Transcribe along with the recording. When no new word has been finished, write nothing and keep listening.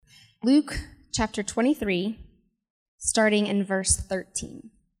Luke chapter 23, starting in verse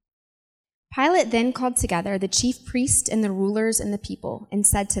 13. Pilate then called together the chief priests and the rulers and the people and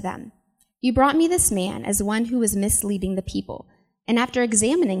said to them, "You brought me this man as one who was misleading the people, and after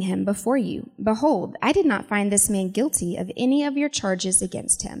examining him before you, behold, I did not find this man guilty of any of your charges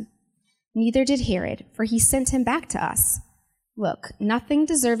against him. Neither did Herod, for he sent him back to us. Look, nothing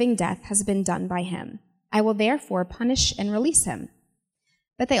deserving death has been done by him. I will therefore punish and release him."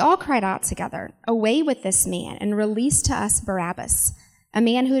 But they all cried out together, "Away with this man, and release to us Barabbas, a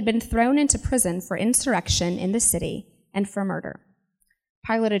man who had been thrown into prison for insurrection in the city and for murder."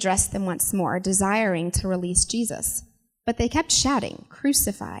 Pilate addressed them once more, desiring to release Jesus. But they kept shouting,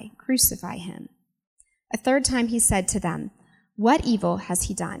 "Crucify, crucify him." A third time he said to them, "What evil has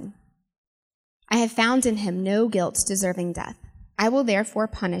he done? I have found in him no guilt deserving death. I will therefore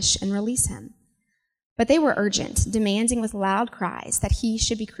punish and release him." But they were urgent, demanding with loud cries that he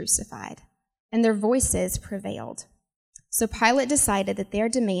should be crucified, and their voices prevailed. So Pilate decided that their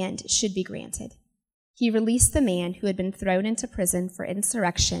demand should be granted. He released the man who had been thrown into prison for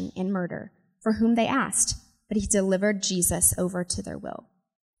insurrection and murder, for whom they asked, but he delivered Jesus over to their will.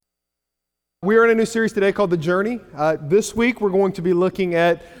 We are in a new series today called The Journey. This week we're going to be looking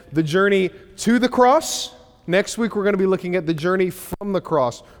at the journey to the cross. Next week we're going to be looking at the journey from the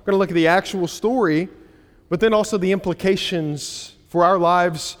cross. We're going to look at the actual story, but then also the implications for our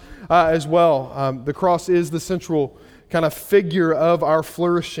lives as well. The cross is the central kind of figure of our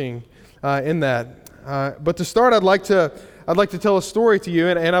flourishing in that. But to start, I'd like to tell a story to you,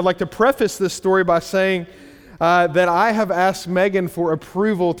 and I'd like to preface this story by saying that I have asked Megan for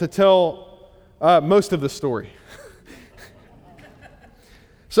approval to tell most of the story.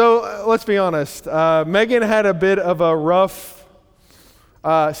 So let's be honest. Megan had a bit of a rough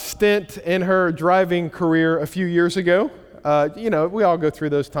stint in her driving career a few years ago. We all go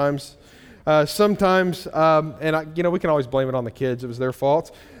through those times. Sometimes, we can always blame it on the kids. It was their fault.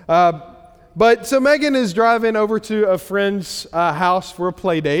 But so Megan is driving over to a friend's house for a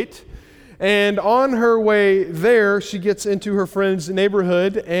play date. And on her way there, she gets into her friend's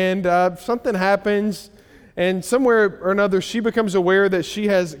neighborhood, and something happens. And somewhere or another, she becomes aware that she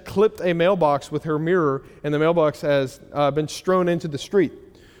has clipped a mailbox with her mirror, and the mailbox has been strewn into the street.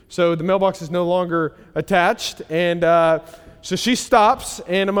 So the mailbox is no longer attached, and so she stops.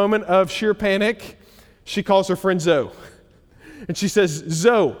 In a moment of sheer panic, she calls her friend Zoe. And she says,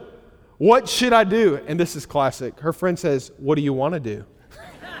 "Zoe, what should I do?" And this is classic. Her friend says, "What do you want to do?"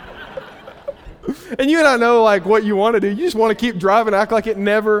 And you and I know what you want to do. You just want to keep driving, act like it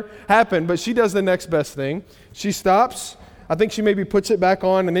never happened. But she does the next best thing. She stops. I think she maybe puts it back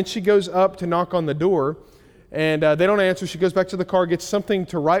on, and then she goes up to knock on the door. And they don't answer. She goes back to the car, gets something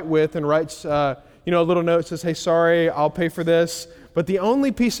to write with, and writes a little note that says, "Hey, sorry, I'll pay for this." But the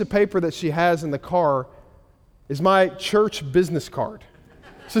only piece of paper that she has in the car is my church business card.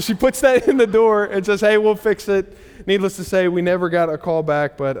 So she puts that in the door and says, "Hey, we'll fix it." Needless to say, we never got a call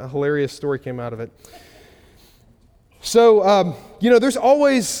back, but a hilarious story came out of it. So, there's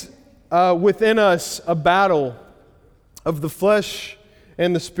always within us a battle of the flesh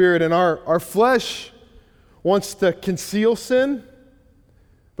and the spirit. And our flesh wants to conceal sin,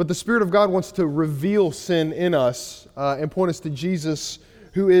 but the Spirit of God wants to reveal sin in us and point us to Jesus,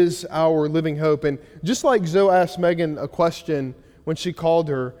 who is our living hope. And just like Zoe asked Megan a question when she called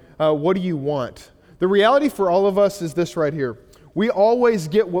her, "What do you want?" The reality for all of us is this right here. We always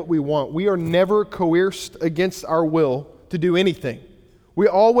get what we want. We are never coerced against our will to do anything. We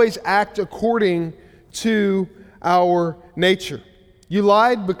always act according to our nature. You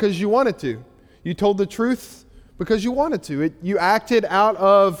lied because you wanted to. You told the truth because you wanted to. You acted out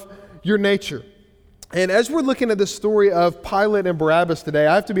of your nature. And as we're looking at the story of Pilate and Barabbas today,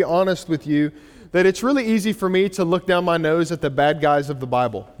 I have to be honest with you that it's really easy for me to look down my nose at the bad guys of the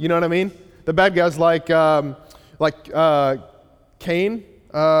Bible. You know what I mean? The bad guys like Cain,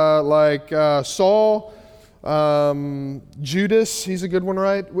 Saul, Judas. He's a good one,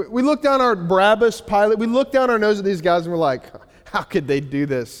 right? We look down our Barabbas, Pilate. We look down our nose at these guys and we're like, how could they do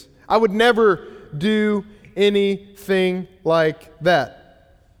this? I would never do anything like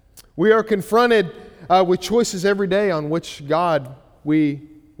that. We are confronted with choices every day on which God we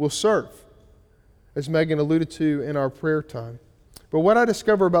will serve, as Megan alluded to in our prayer time. But what I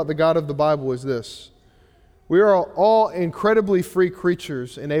discover about the God of the Bible is this. We are all incredibly free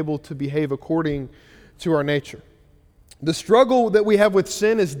creatures and able to behave according to our nature. The struggle that we have with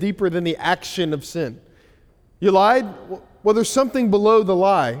sin is deeper than the action of sin. You lied? Well, there's something below the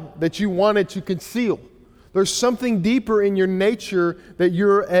lie that you wanted to conceal. There's something deeper in your nature that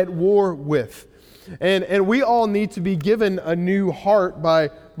you're at war with. And we all need to be given a new heart by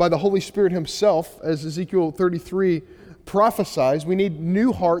the Holy Spirit himself, as Ezekiel 33 prophesies. We need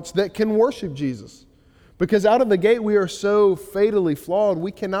new hearts that can worship Jesus. Because out of the gate, we are so fatally flawed,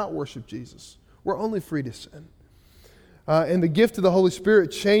 we cannot worship Jesus. We're only free to sin. And the gift of the Holy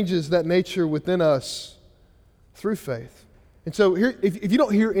Spirit changes that nature within us through faith. And so here, if you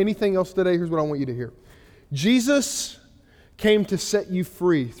don't hear anything else today, here's what I want you to hear. Jesus came to set you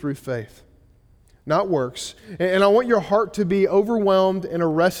free through faith, not works. And I want your heart to be overwhelmed and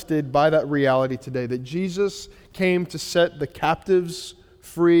arrested by that reality today, that Jesus came to set the captives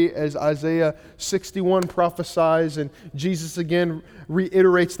free, as Isaiah 61 prophesies, and Jesus again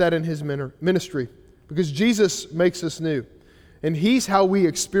reiterates that in his ministry, because Jesus makes us new, and he's how we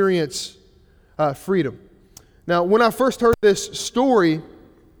experience freedom. Now, when I first heard this story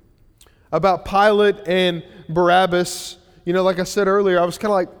about Pilate and Barabbas, like I said earlier, I was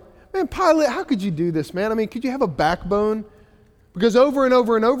kind of like, man, Pilate, how could you do this, man? I mean, could you have a backbone? Because over and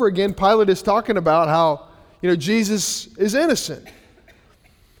over and over again, Pilate is talking about how, Jesus is innocent.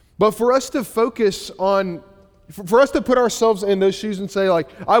 But for us to focus on, for us to put ourselves in those shoes and say, like,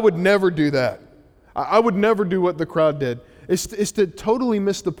 I would never do that. I would never do what the crowd did. It's to totally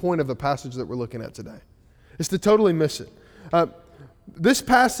miss the point of the passage that we're looking at today. It's to totally miss it. This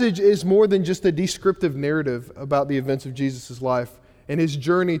passage is more than just a descriptive narrative about the events of Jesus' life and his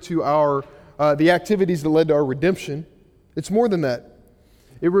journey to the activities that led to our redemption. It's more than that.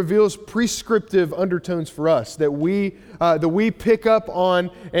 It reveals prescriptive undertones for us that we pick up on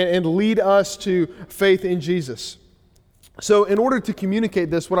and lead us to faith in Jesus. So in order to communicate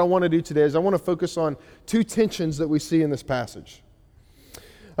this, what I want to do today is I want to focus on two tensions that we see in this passage.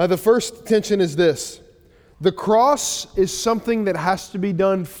 The first tension is this. The cross is something that has to be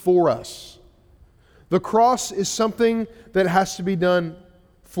done for us. The cross is something that has to be done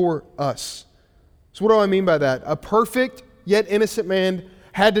for us. So what do I mean by that? A perfect yet innocent man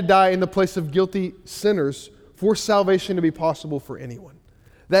had to die in the place of guilty sinners for salvation to be possible for anyone.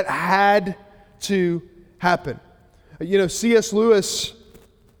 That had to happen. C.S. Lewis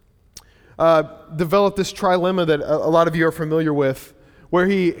developed this trilemma that a lot of you are familiar with, where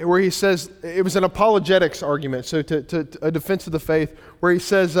he says, it was an apologetics argument, so to a defense of the faith, where he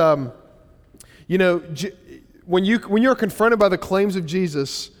says, when you're confronted by the claims of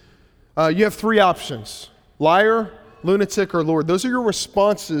Jesus, you have three options: liar, lunatic, or Lord. Those are your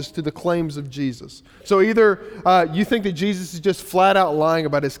responses to the claims of Jesus. So either you think that Jesus is just flat out lying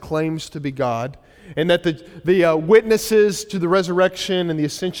about his claims to be God, and that the witnesses to the resurrection and the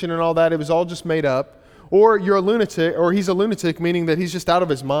ascension and all that, it was all just made up, or you're a lunatic, or he's a lunatic, meaning that he's just out of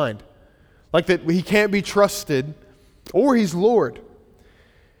his mind, like that he can't be trusted, or he's Lord.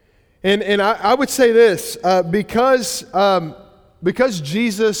 And I would say this, because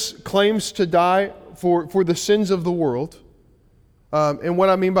Jesus claims to die for the sins of the world, and what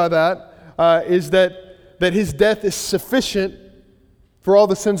I mean by that is that his death is sufficient for all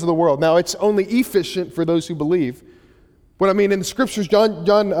the sins of the world. Now, it's only efficient for those who believe. What I mean in the scriptures, 1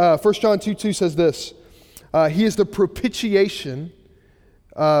 John 2:2 says this, he is the propitiation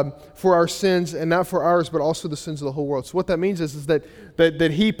for our sins, and not for ours, but also the sins of the whole world. So what that means is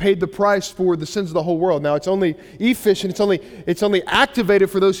that he paid the price for the sins of the whole world. Now, it's only efficient, it's only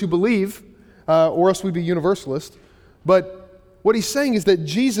activated for those who believe, or else we'd be universalist. But what he's saying is that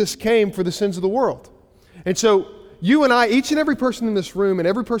Jesus came for the sins of the world. And so you and I, each and every person in this room and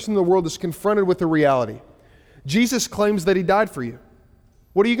every person in the world is confronted with the reality. Jesus claims that he died for you.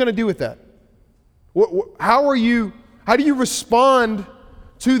 What are you going to do with that? How do you respond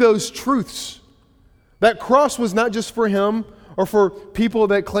to those truths? That cross was not just for him or for people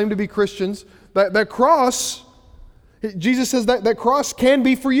that claim to be Christians. That cross, Jesus says that cross can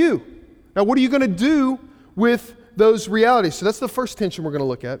be for you. Now, what are you going to do with those realities? So that's the first tension we're going to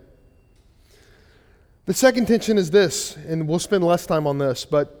look at. The second tension is this, and we'll spend less time on this,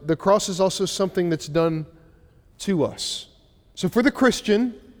 but the cross is also something that's done to us. So for the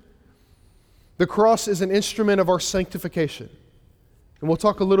Christian, the cross is an instrument of our sanctification. And we'll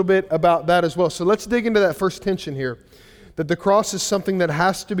talk a little bit about that as well. So let's dig into that first tension here, that the cross is something that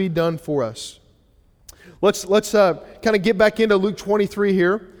has to be done for us. Let's kind of get back into Luke 23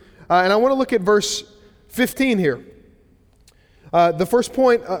 here. And I want to look at verse 15 here. The first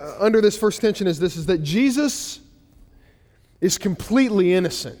point under this first tension is this, is that Jesus is completely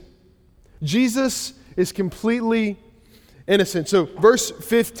innocent. Jesus is completely innocent. So verse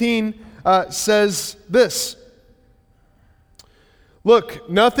 15 says this. Look,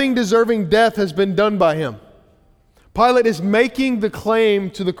 nothing deserving death has been done by him. Pilate is making the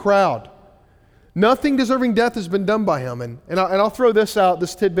claim to the crowd. Nothing deserving death has been done by him. And I'll throw this out,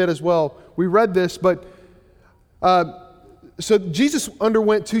 this tidbit as well. we read this, but so Jesus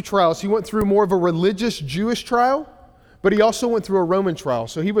underwent 2 trials. He went through more of a religious Jewish trial, but he also went through a Roman trial.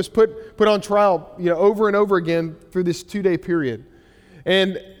 So he was put on trial, over and over again through this 2-day period.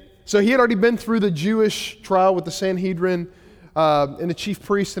 And so he had already been through the Jewish trial with the Sanhedrin and the chief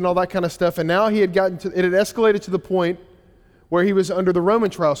priests and all that kind of stuff. And now it had escalated to the point where he was under the Roman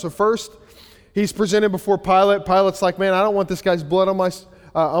trial. So first, he's presented before Pilate. Pilate's like, man, I don't want this guy's blood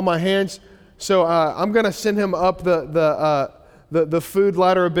on my hands. So I'm going to send him up the food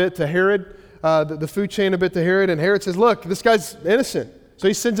ladder a bit to Herod, the food chain a bit to Herod. And Herod says, look, this guy's innocent. So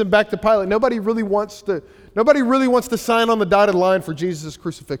he sends him back to Pilate. Nobody really wants to sign on the dotted line for Jesus'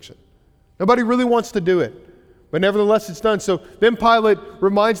 crucifixion. Nobody really wants to do it. But nevertheless, it's done. So then Pilate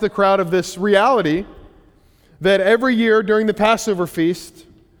reminds the crowd of this reality that every year during the Passover feast,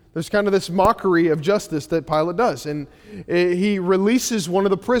 there's kind of this mockery of justice that Pilate does. And he releases one of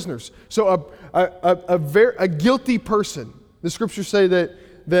the prisoners. So a guilty person. The scriptures say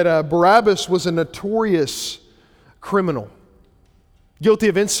that Barabbas was a notorious criminal. Guilty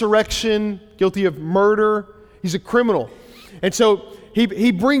of insurrection, guilty of murder. He's a criminal. And so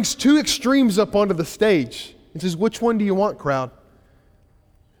he brings 2 extremes up onto the stage and says, which one do you want, crowd?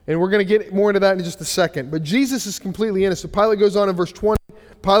 And we're going to get more into that in just a second. But Jesus is completely innocent. Pilate goes on in verse 20.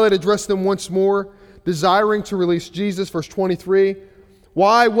 Pilate addressed them once more, desiring to release Jesus. Verse 23.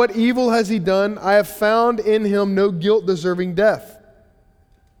 Why? What evil has he done? I have found in him no guilt deserving death.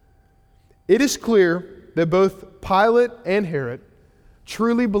 It is clear that both Pilate and Herod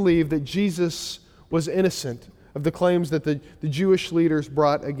truly believed that Jesus was innocent of the claims that the Jewish leaders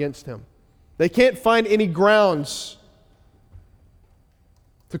brought against him. They can't find any grounds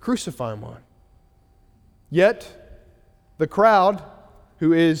to crucify him on. Yet, the crowd,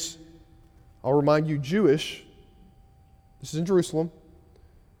 who is, I'll remind you, Jewish, this is in Jerusalem,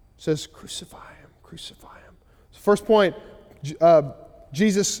 says, crucify him, crucify him. So first point,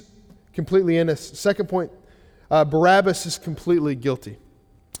 Jesus completely innocent. Second point, Barabbas is completely guilty.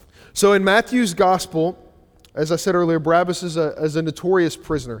 So in Matthew's gospel, as I said earlier, Barabbas is a notorious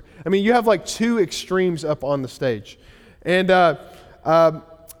prisoner. I mean, you have like 2 extremes up on the stage. And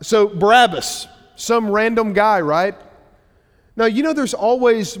so Barabbas, some random guy, right? Now, there's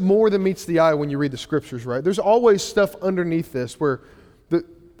always more than meets the eye when you read the scriptures, right? There's always stuff underneath this where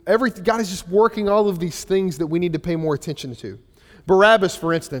God is just working all of these things that we need to pay more attention to. Barabbas,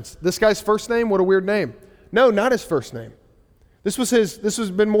 for instance, this guy's first name, what a weird name. No, not his first name. This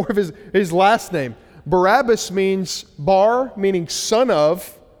has been more of his last name. Barabbas means Bar, meaning son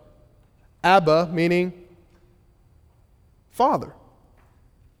of, Abba, meaning father.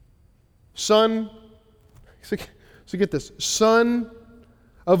 Son, so get this, son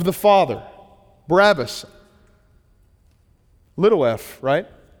of the Father. Barabbas, little f, right?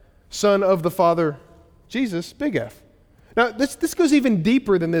 Son of the Father, Jesus, big F. Now, this goes even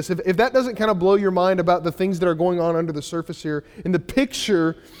deeper than this. If that doesn't kind of blow your mind about the things that are going on under the surface here, in the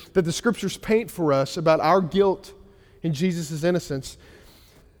picture that the scriptures paint for us about our guilt in Jesus' innocence,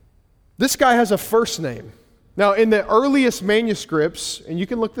 this guy has a first name. Now, in the earliest manuscripts, and you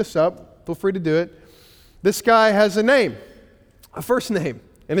can look this up, feel free to do it, this guy has a name, a first name,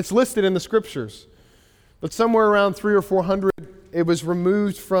 and it's listed in the scriptures. But somewhere around 300 or 400, it was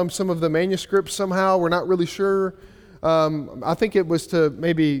removed from some of the manuscripts somehow. We're not really sure. I think it was to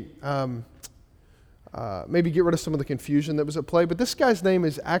maybe get rid of some of the confusion that was at play. But this guy's name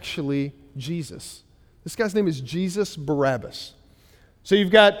is actually Jesus. This guy's name is Jesus Barabbas. So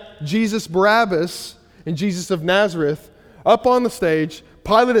you've got Jesus Barabbas and Jesus of Nazareth up on the stage.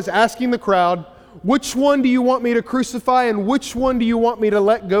 Pilate is asking the crowd, which one do you want me to crucify and which one do you want me to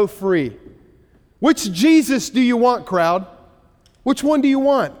let go free? Which Jesus do you want, crowd? Which one do you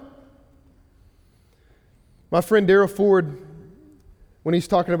want? My friend Darrell Ford, when he's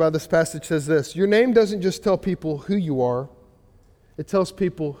talking about this passage, says this: your name doesn't just tell people who you are, it tells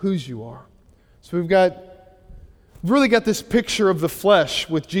people whose you are. So we've really got this picture of the flesh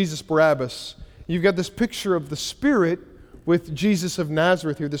with Jesus Barabbas. You've got this picture of the Spirit with Jesus of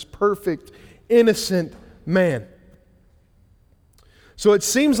Nazareth here, this perfect, innocent man. So it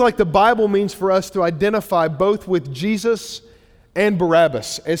seems like the Bible means for us to identify both with Jesus and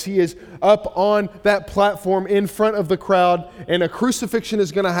Barabbas as he is up on that platform in front of the crowd, and a crucifixion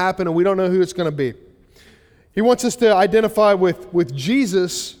is going to happen and we don't know who it's going to be. He wants us to identify with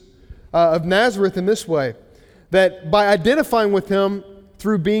Jesus of Nazareth in this way, that by identifying with him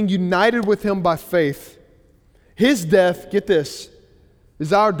through being united with him by faith, his death, get this,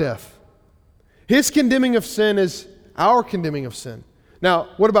 is our death. His condemning of sin is our condemning of sin. Now,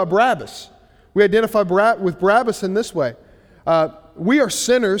 what about Barabbas? We identify with Barabbas in this way. We are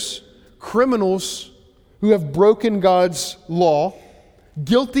sinners criminals who have broken God's law,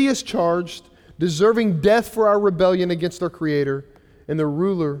 guilty as charged, deserving death for our rebellion against our Creator and the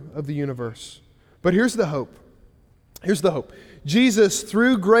ruler of the universe. But here's the hope. Here's the hope. Jesus,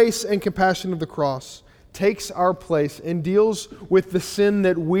 through grace and compassion of the cross, takes our place and deals with the sin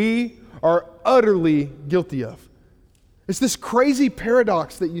that we are utterly guilty of. It's this crazy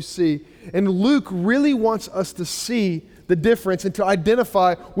paradox that you see, and Luke really wants us to see the difference and to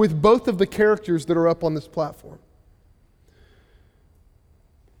identify with both of the characters that are up on this platform.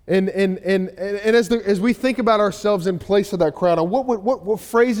 And as we think about ourselves in place of that crowd, what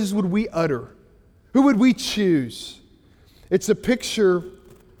phrases would we utter? Who would we choose? It's a picture,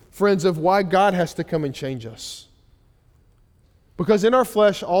 friends, of why God has to come and change us. Because in our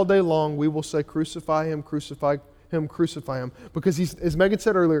flesh, all day long, we will say, crucify Him, crucify Him, crucify Him. Because He's, as Megan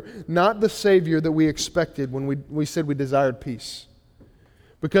said earlier, not the Savior that we expected when we said we desired peace.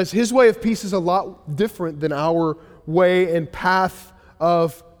 Because His way of peace is a lot different than our way and path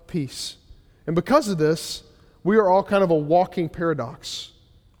of peace. And because of this, we are all kind of a walking paradox.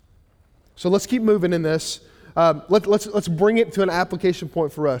 So let's keep moving in this. Let's bring it to an application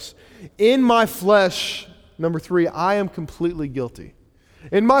point for us. In my flesh, number 3, I am completely guilty.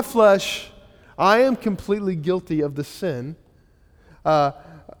 In my flesh, I am completely guilty of the sin.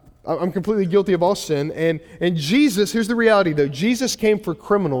 I'm completely guilty of all sin. And Jesus, here's the reality though. Jesus came for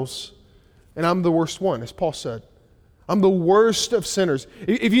criminals, and I'm the worst one, as Paul said. I'm the worst of sinners.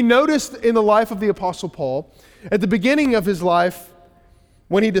 If you noticed in the life of the Apostle Paul, at the beginning of his life,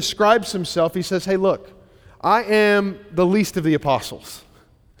 when he describes himself, he says, hey, look, I am the least of the apostles.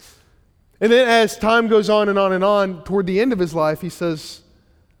 And then as time goes on and on and on, toward the end of his life, he says,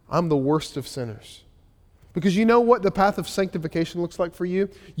 I'm the worst of sinners. Because you know what the path of sanctification looks like for you?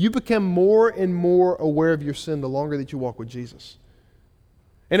 You become more and more aware of your sin the longer that you walk with Jesus.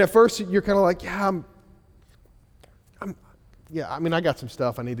 And at first, you're kind of like, I got some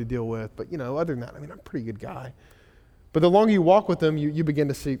stuff I need to deal with. But, other than that, I'm a pretty good guy. But the longer you walk with him, you begin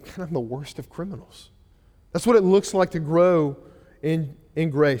to see, I'm the worst of criminals. That's what it looks like to grow in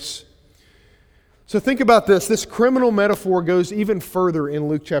grace. So think about this. This criminal metaphor goes even further in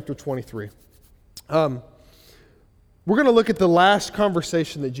Luke chapter 23. We're going to look at the last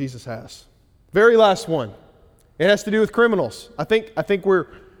conversation that Jesus has. Very last one. It has to do with criminals. I think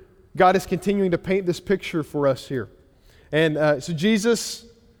God is continuing to paint this picture for us here. And so Jesus,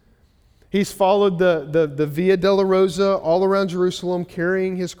 he's followed the Via Dolorosa all around Jerusalem,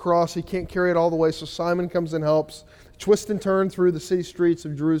 carrying his cross. He can't carry it all the way, so Simon comes and helps. Twist and turn through the city streets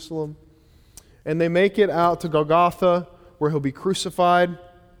of Jerusalem. And they make it out to Golgotha, where he'll be crucified.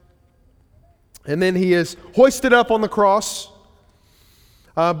 And then he is hoisted up on the cross.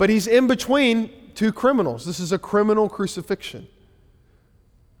 But he's in between two criminals. This is a criminal crucifixion.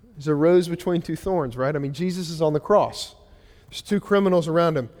 There's a rose between two thorns, right? Jesus is on the cross. There's two criminals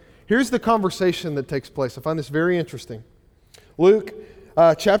around him. Here's the conversation that takes place. I find this very interesting. Luke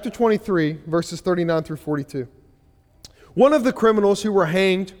chapter 23, verses 39 through 42. One of the criminals who were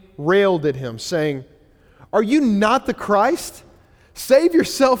hanged railed at him, saying, "Are you not the Christ? Save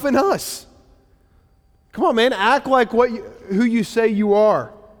yourself and us." Come on, man, act like who you say you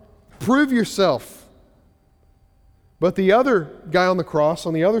are. Prove yourself. But the other guy on the cross,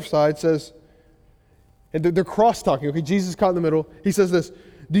 on the other side, says, and they're cross-talking, okay? Jesus is caught in the middle. He says this,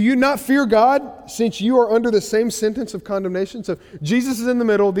 "Do you not fear God, since you are under the same sentence of condemnation?" So Jesus is in the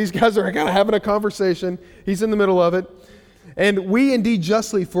middle. These guys are kind of having a conversation. He's in the middle of it. "And we indeed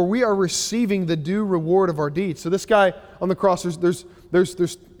justly, for we are receiving the due reward of our deeds." So this guy on the cross, there's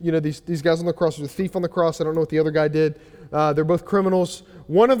these guys on the cross. There's a thief on the cross. I don't know what the other guy did. They're both criminals.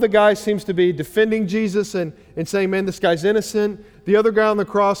 One of the guys seems to be defending Jesus and saying, man, this guy's innocent. The other guy on the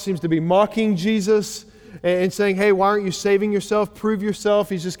cross seems to be mocking Jesus and saying, hey, why aren't you saving yourself? Prove yourself.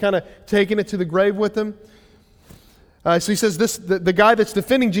 He's just kind of taking it to the grave with him. So he says this, the guy that's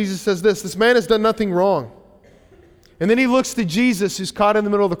defending Jesus says this man has done nothing wrong. And then he looks to Jesus, who's caught in the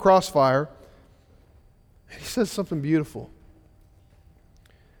middle of the crossfire, and he says something beautiful.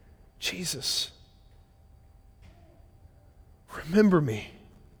 "Jesus, remember me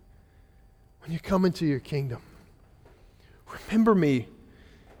when you come into your kingdom. Remember me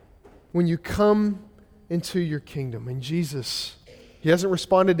when you come into your kingdom." And Jesus, he hasn't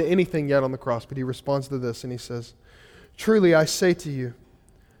responded to anything yet on the cross, but he responds to this and he says, "Truly I say to you,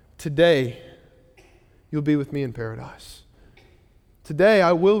 today you'll be with me in paradise. Today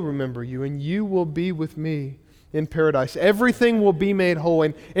I will remember you and you will be with me in paradise." Everything will be made whole.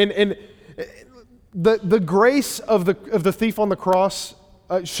 And the grace of the thief on the cross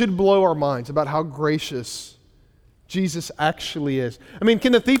should blow our minds about how gracious Jesus actually is. I mean,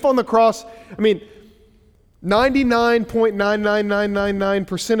 can the thief on the cross,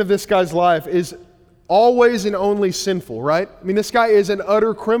 99.99999% of this guy's life is always and only sinful, right? I mean, this guy is an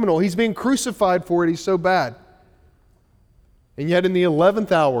utter criminal. He's being crucified for it. He's so bad. And yet in the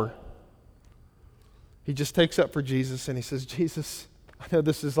 11th hour, he just takes up for Jesus and he says, Jesus, I know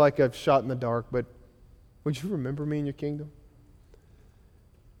this is like a shot in the dark, but would you remember me in your kingdom?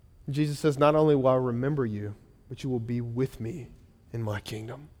 And Jesus says, not only will I remember you, but you will be with me in my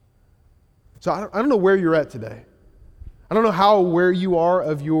kingdom. So I don't know where you're at today. I don't know where you are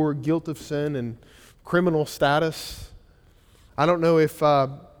of your guilt of sin and criminal status. I don't know if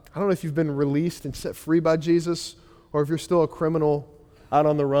you've been released and set free by Jesus, or if you're still a criminal out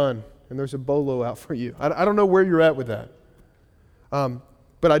on the run and there's a bolo out for you. I don't know where you're at with that.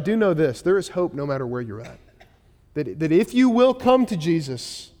 But I do know this: there is hope no matter where you're at. That if you will come to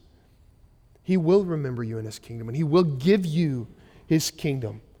Jesus, He will remember you in His kingdom, and He will give you His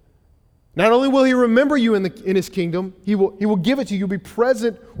kingdom. Not only will He remember you in His kingdom, He will give it to you. You'll be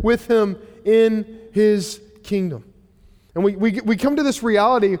present with Him in His kingdom. And we come to this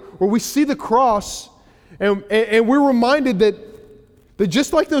reality where we see the cross, and we're reminded that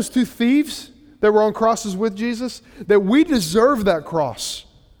just like those two thieves that were on crosses with Jesus, that we deserve that cross.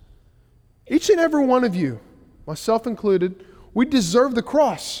 Each and every one of you, myself included, we deserve the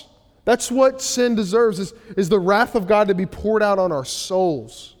cross. That's what sin deserves, is the wrath of God to be poured out on our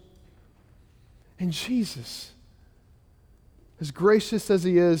souls. And Jesus, as gracious as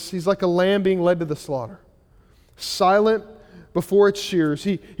He is, He's like a lamb being led to the slaughter. Silent before its shears.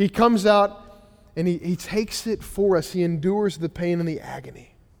 He comes out and he takes it for us. He endures the pain and the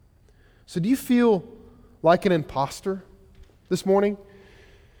agony. So do you feel like an imposter this morning?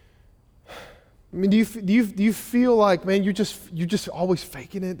 I mean, do you feel like, man, you're just always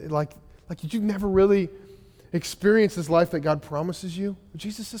faking it? Like you've never really experienced this life that God promises you?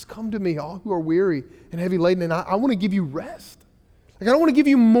 Jesus says, come to me, all who are weary and heavy laden, and I want to give you rest. Like, I don't want to give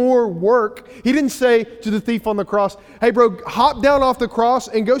you more work. He didn't say to the thief on the cross, hey bro, hop down off the cross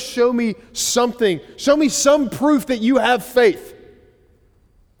and go show me something. Show me some proof that you have faith.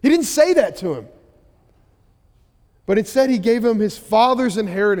 He didn't say that to him. But instead He gave him his Father's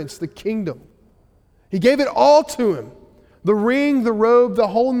inheritance, the kingdom. He gave it all to him. The ring, the robe, the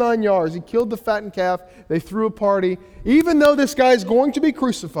whole 9 yards. He killed the fattened calf. They threw a party. Even though this guy is going to be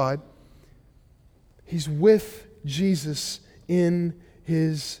crucified, he's with Jesus in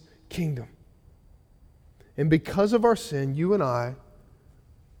His kingdom. And because of our sin, you and I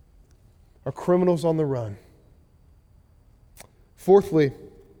are criminals on the run. Fourthly,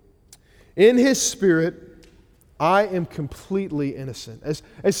 in His Spirit, I am completely innocent.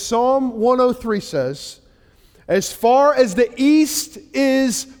 As Psalm 103 says, as far as the east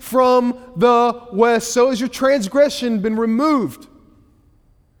is from the west, so has your transgression been removed.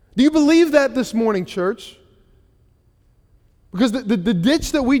 Do you believe that this morning, church? Because the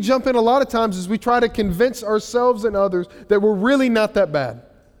ditch that we jump in a lot of times is we try to convince ourselves and others that we're really not that bad.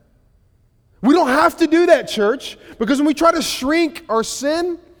 We don't have to do that, church, because when we try to shrink our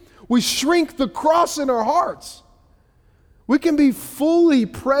sin, we shrink the cross in our hearts. We can be fully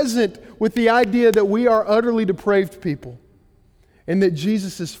present with the idea that we are utterly depraved people and that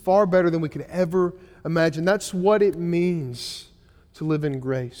Jesus is far better than we could ever imagine. That's what it means to live in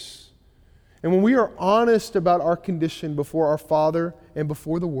grace. And when we are honest about our condition before our Father and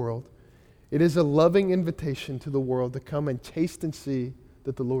before the world, it is a loving invitation to the world to come and taste and see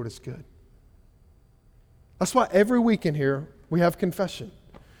that the Lord is good. That's why every week in here we have confession.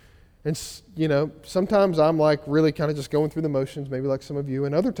 And, sometimes I'm like really kind of just going through the motions, maybe like some of you.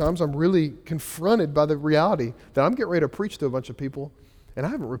 And other times I'm really confronted by the reality that I'm getting ready to preach to a bunch of people and I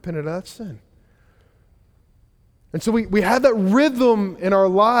haven't repented of that sin. And so we have that rhythm in our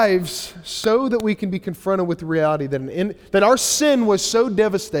lives so that we can be confronted with the reality that our sin was so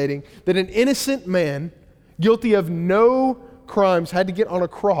devastating that an innocent man, guilty of no crimes, had to get on a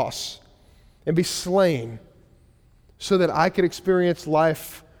cross and be slain so that I could experience a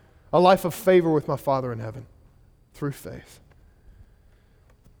life of favor with my Father in heaven through faith.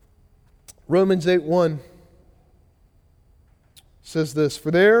 Romans 8:1 says this,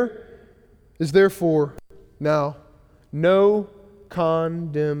 for there is therefore now no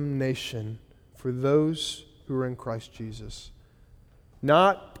condemnation for those who are in Christ Jesus.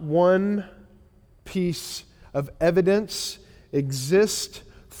 Not one piece of evidence exists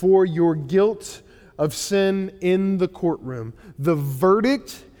for your guilt of sin in the courtroom. The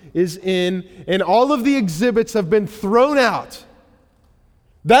verdict is in, and all of the exhibits have been thrown out.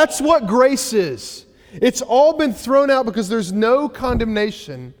 That's what grace is. It's all been thrown out because there's no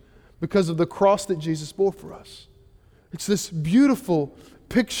condemnation because of the cross that Jesus bore for us. It's this beautiful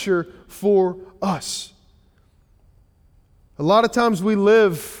picture for us. A lot of times we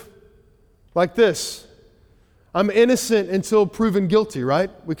live like this. I'm innocent until proven guilty, right?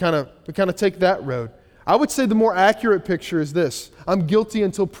 We kind of take that road. I would say the more accurate picture is this. I'm guilty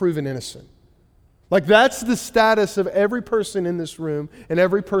until proven innocent. Like that's the status of every person in this room and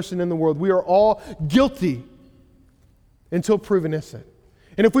every person in the world. We are all guilty until proven innocent.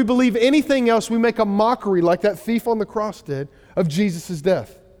 And if we believe anything else, we make a mockery like that thief on the cross did of Jesus'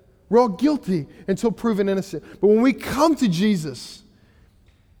 death. We're all guilty until proven innocent. But when we come to Jesus,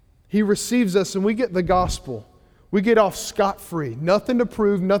 He receives us and we get the gospel. We get off scot-free. Nothing to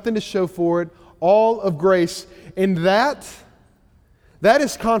prove, nothing to show for it. All of grace. And that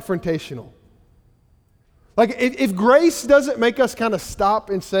is confrontational. Like if grace doesn't make us kind of stop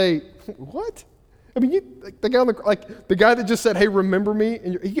and say, what? I mean, the guy that just said, hey, remember me?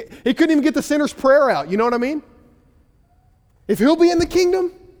 And he couldn't even get the sinner's prayer out. You know what I mean? If he'll be in the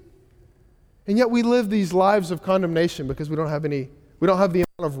kingdom. And yet we live these lives of condemnation because we don't have the amount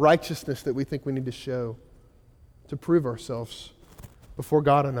of righteousness that we think we need to show to prove ourselves before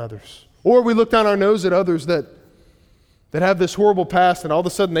God and others. Or we look down our nose at others that have this horrible past and all of a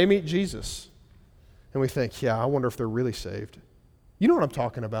sudden they meet Jesus. And we think, yeah, I wonder if they're really saved. You know what I'm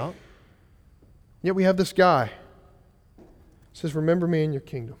talking about. Yet we have this guy. He says, remember me in your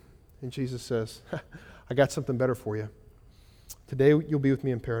kingdom. And Jesus says, I got something better for you. Today you'll be with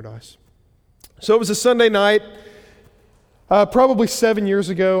me in paradise. So it was a Sunday night. Probably 7 years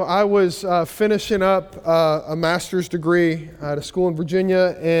ago, I was finishing up a master's degree at a school in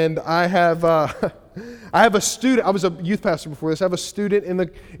Virginia, and I have a student. I was a youth pastor before this. I have a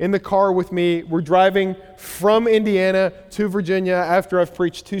student in the car with me. We're driving from Indiana to Virginia after I've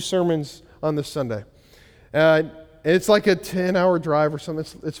preached 2 sermons on this Sunday. It's like a 10-hour drive or something.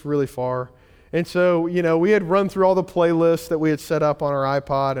 It's really far. And so, we had run through all the playlists that we had set up on our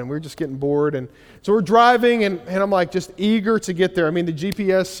iPod, and we were just getting bored. And so we're driving, and I'm like just eager to get there. I mean, the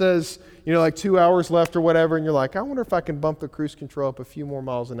GPS says, like 2 hours left or whatever, and you're like, I wonder if I can bump the cruise control up a few more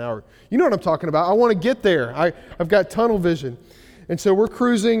miles an hour. You know what I'm talking about. I want to get there. I've got tunnel vision. And so we're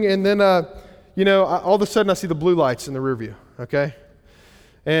cruising, and then, all of a sudden I see the blue lights in the rear view, okay?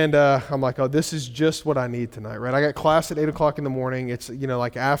 And I'm like, oh, this is just what I need tonight, right? I got class at 8 o'clock in the morning. It's,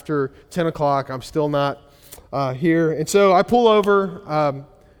 like after 10 o'clock, I'm still not here. And so I pull over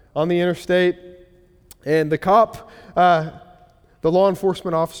on the interstate, and the cop, the law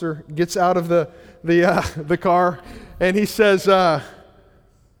enforcement officer, gets out of the car, and he says, oh,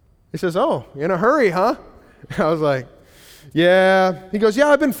 in a hurry, huh? I was like, yeah. He goes, yeah,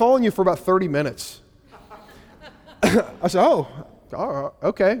 I've been following you for about 30 minutes. I said, oh,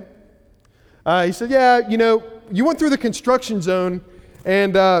 okay. He said, yeah, you went through the construction zone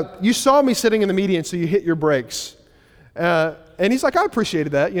and you saw me sitting in the median, so you hit your brakes. And he's like, I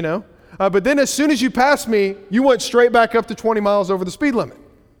appreciated that, but then as soon as you passed me, you went straight back up to 20 miles over the speed limit.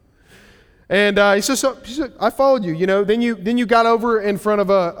 And he said, I followed you, then you got over in front of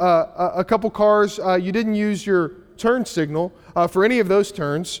a couple cars. You didn't use your turn signal for any of those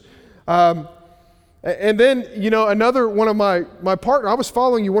turns. And then, another one of my partner, I was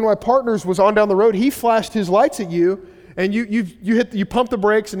following you. One of my partners was on down the road. He flashed his lights at you, and you pumped the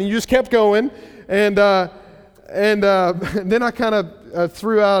brakes, and you just kept going. And then I kind of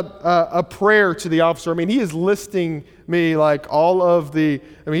threw out a prayer to the officer. I mean, he is listing me like all of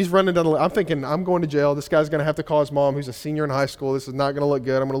he's running down the list. I'm thinking, I'm going to jail. This guy's going to have to call his mom, who's a senior in high school. This is not going to look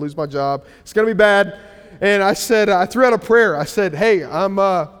good. I'm going to lose my job. It's going to be bad. And I said, I threw out a prayer. I said, hey, I'm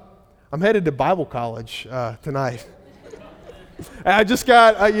headed to Bible college tonight. I just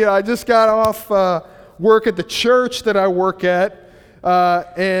got off work at the church that I work at,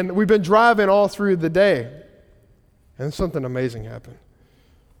 and we've been driving all through the day. And something amazing happened.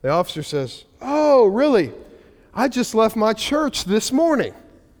 The officer says, oh, really? I just left my church this morning.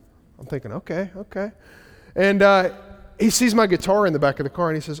 I'm thinking, okay. And he sees my guitar in the back of the car,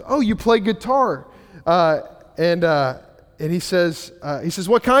 and he says, oh, you play guitar? And he says,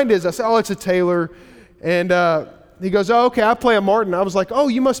 what kind is it? I said, oh, it's a Taylor. And he goes, oh, okay, I play a Martin. I was like, oh,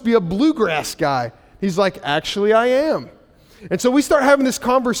 you must be a bluegrass guy. He's like, actually, I am. And so we start having this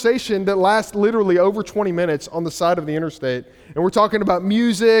conversation that lasts literally over 20 minutes on the side of the interstate. And we're talking about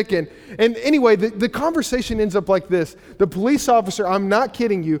music. And anyway, the conversation ends up like this. The police officer, I'm not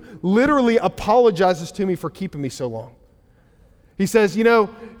kidding you, literally apologizes to me for keeping me so long. He says,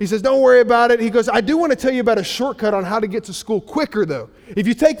 don't worry about it. He goes, I do want to tell you about a shortcut on how to get to school quicker, though. If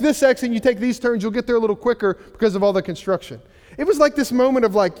you take this exit and you take these turns, you'll get there a little quicker because of all the construction. It was like this moment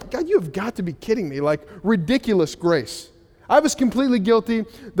of like, God, you have got to be kidding me, like ridiculous grace. I was completely guilty.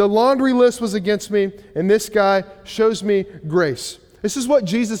 The laundry list was against me, and this guy shows me grace. This is what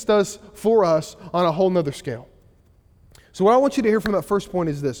Jesus does for us on a whole nother scale. So what I want you to hear from that first point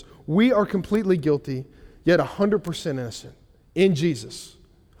is this. We are completely guilty, yet 100% innocent in Jesus.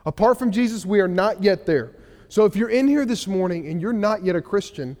 Apart from Jesus, we are not yet there. So if you're in here this morning and you're not yet a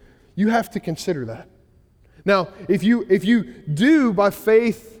Christian, you have to consider that. Now, if you do, by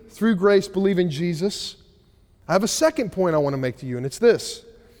faith, through grace, believe in Jesus, I have a second point I want to make to you, and it's this.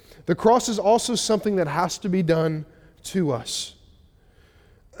 The cross is also something that has to be done to us.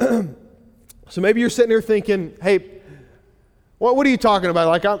 So maybe you're sitting here thinking, hey, what are you talking about?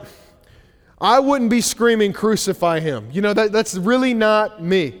 Like, I wouldn't be screaming, crucify him. You know, that's really not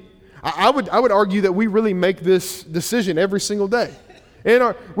me. I would argue that we really make this decision every single day.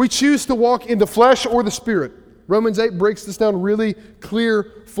 And we choose to walk in the flesh or the Spirit. Romans 8 breaks this down really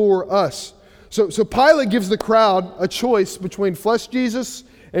clear for us. So Pilate gives the crowd a choice between flesh Jesus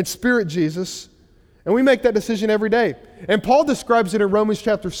and Spirit Jesus. And we make that decision every day. And Paul describes it in Romans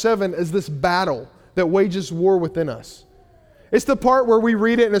chapter 7 as this battle that wages war within us. It's the part where we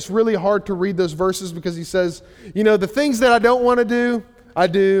read it and it's really hard to read those verses because he says, you know, the things that I don't want to do, I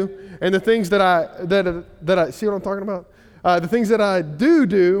do. And the things that I see what I'm talking about? The things that I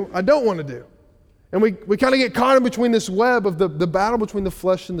do, I don't want to do. And we kind of get caught in between this web of the battle between the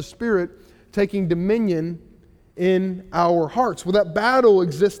flesh and the Spirit taking dominion in our hearts. Well, that battle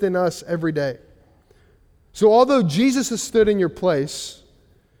exists in us every day. So although Jesus has stood in your place,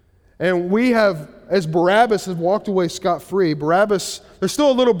 and we have, as Barabbas has walked away scot-free, there's still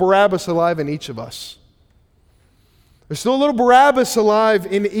a little Barabbas alive in each of us. There's still a little Barabbas alive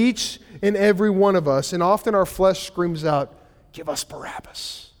in each and every one of us. And often our flesh screams out, give us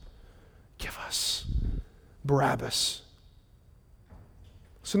Barabbas. Give us Barabbas.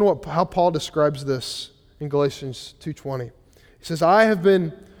 Listen to how Paul describes this in Galatians 2:20. He says, I have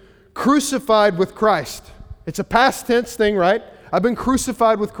been crucified with Christ. It's a past tense thing, right? I've been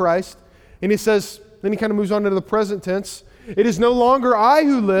crucified with Christ. And he says, then he kind of moves on to the present tense. It is no longer I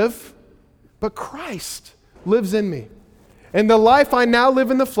who live, but Christ lives in me. And the life I now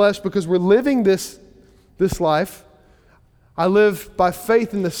live in the flesh, because we're living this life, I live by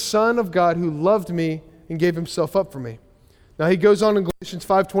faith in the Son of God who loved me and gave himself up for me. Now he goes on in Galatians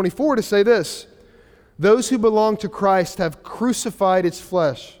 5:24 to say this, those who belong to Christ have crucified its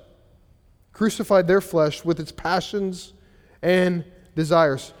flesh, crucified their flesh with its passions and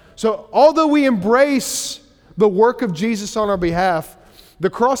desires. So although we embrace the work of Jesus on our behalf, the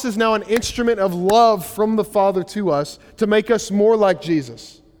cross is now an instrument of love from the Father to us to make us more like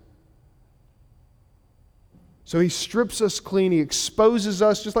Jesus. So he strips us clean. He exposes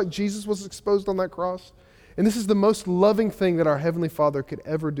us just like Jesus was exposed on that cross. And this is the most loving thing that our Heavenly Father could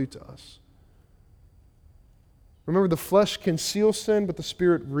ever do to us. Remember, the flesh conceals sin, but the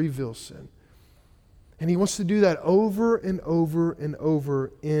Spirit reveals sin. And he wants to do that over and over and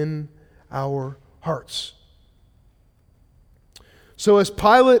over in our hearts. So as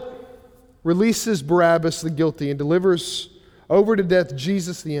Pilate releases Barabbas the guilty and delivers over to death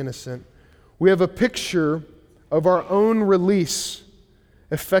Jesus the innocent, we have a picture of our own release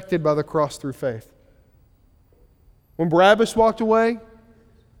effected by the cross through faith. When Barabbas walked away,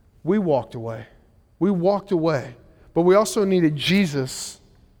 we walked away. We walked away. But we also needed Jesus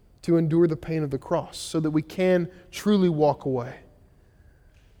to endure the pain of the cross so that we can truly walk away.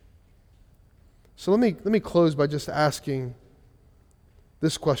 So let me close by just asking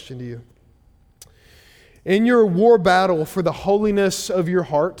this question to you. In your war battle for the holiness of your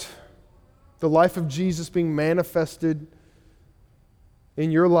heart, the life of Jesus being manifested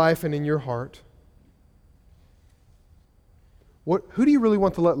in your life and in your heart, who do you really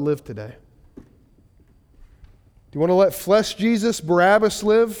want to let live today? Do you want to let flesh Jesus, Barabbas,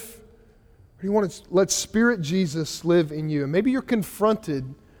 live? Or do you want to let Spirit Jesus live in you? And maybe you're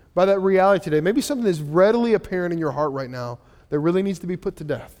confronted by that reality today. Maybe something is readily apparent in your heart right now that really needs to be put to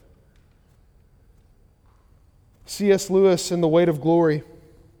death. C.S. Lewis in The Weight of Glory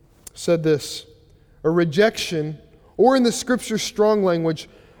said this, a rejection, or in the Scripture's strong language,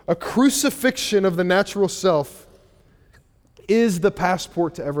 a crucifixion of the natural self is the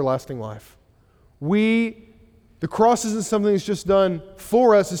passport to everlasting life. The cross isn't something that's just done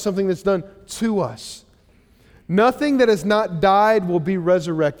for us, it's something that's done to us. Nothing that has not died will be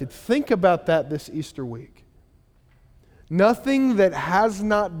resurrected. Think about that this Easter week. Nothing that has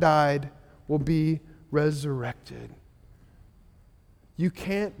not died will be resurrected. You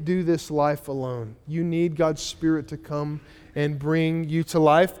can't do this life alone. You need God's Spirit to come and bring you to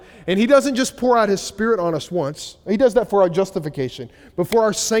life. And He doesn't just pour out His Spirit on us once. He does that for our justification. But for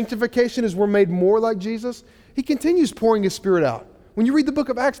our sanctification, as we're made more like Jesus, He continues pouring His Spirit out. When you read the book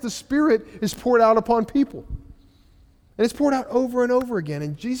of Acts, the Spirit is poured out upon people. And it's poured out over and over again.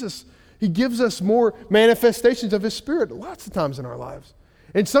 And Jesus, He gives us more manifestations of His Spirit lots of times in our lives.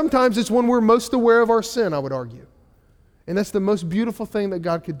 And sometimes it's when we're most aware of our sin, I would argue. And that's the most beautiful thing that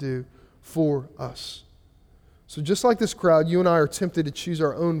God could do for us. So just like this crowd, you and I are tempted to choose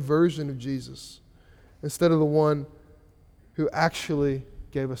our own version of Jesus instead of the one who actually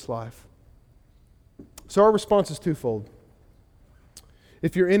gave us life. So our response is twofold.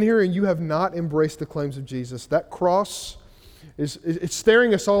 If you're in here and you have not embraced the claims of Jesus, that cross it's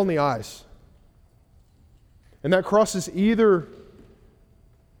staring us all in the eyes. And that cross is either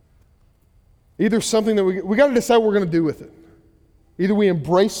something that we got to decide what we're going to do with it. Either we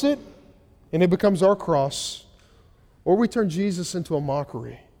embrace it and it becomes our cross, or we turn Jesus into a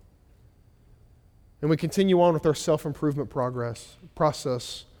mockery. And we continue on with our self-improvement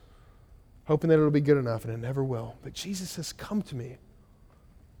process, hoping that it'll be good enough, and it never will. But Jesus says, come to me,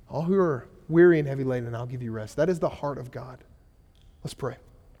 all who are weary and heavy laden, and I'll give you rest. That is the heart of God. Let's pray.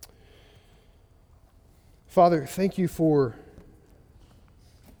 Father, thank you for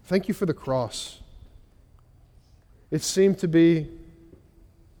the cross. It seemed to be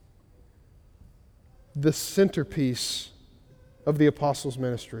the centerpiece of the apostles'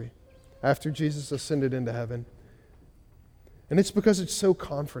 ministry after Jesus ascended into heaven. And it's because it's so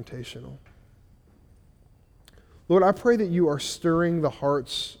confrontational. Lord, I pray that you are stirring the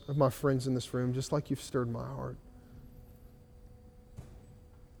hearts of my friends in this room just like you've stirred my heart,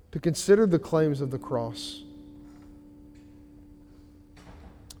 to consider the claims of the cross,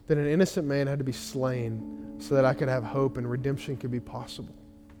 that an innocent man had to be slain so that I could have hope and redemption could be possible.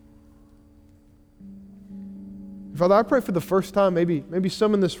 Father, I pray for the first time, maybe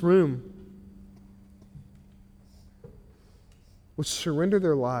some in this room would surrender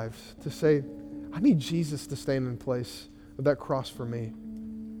their lives to say, I need Jesus to stand in place of that cross for me.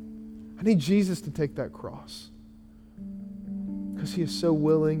 I need Jesus to take that cross because He is so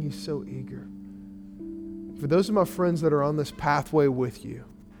willing, He's so eager. For those of my friends that are on this pathway with you,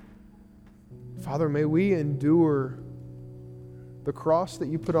 Father, may we endure the cross that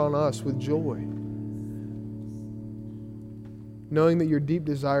you put on us with joy, knowing that your deep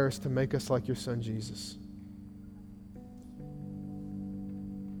desire is to make us like your Son, Jesus.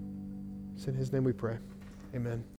 It's in His name we pray. Amen.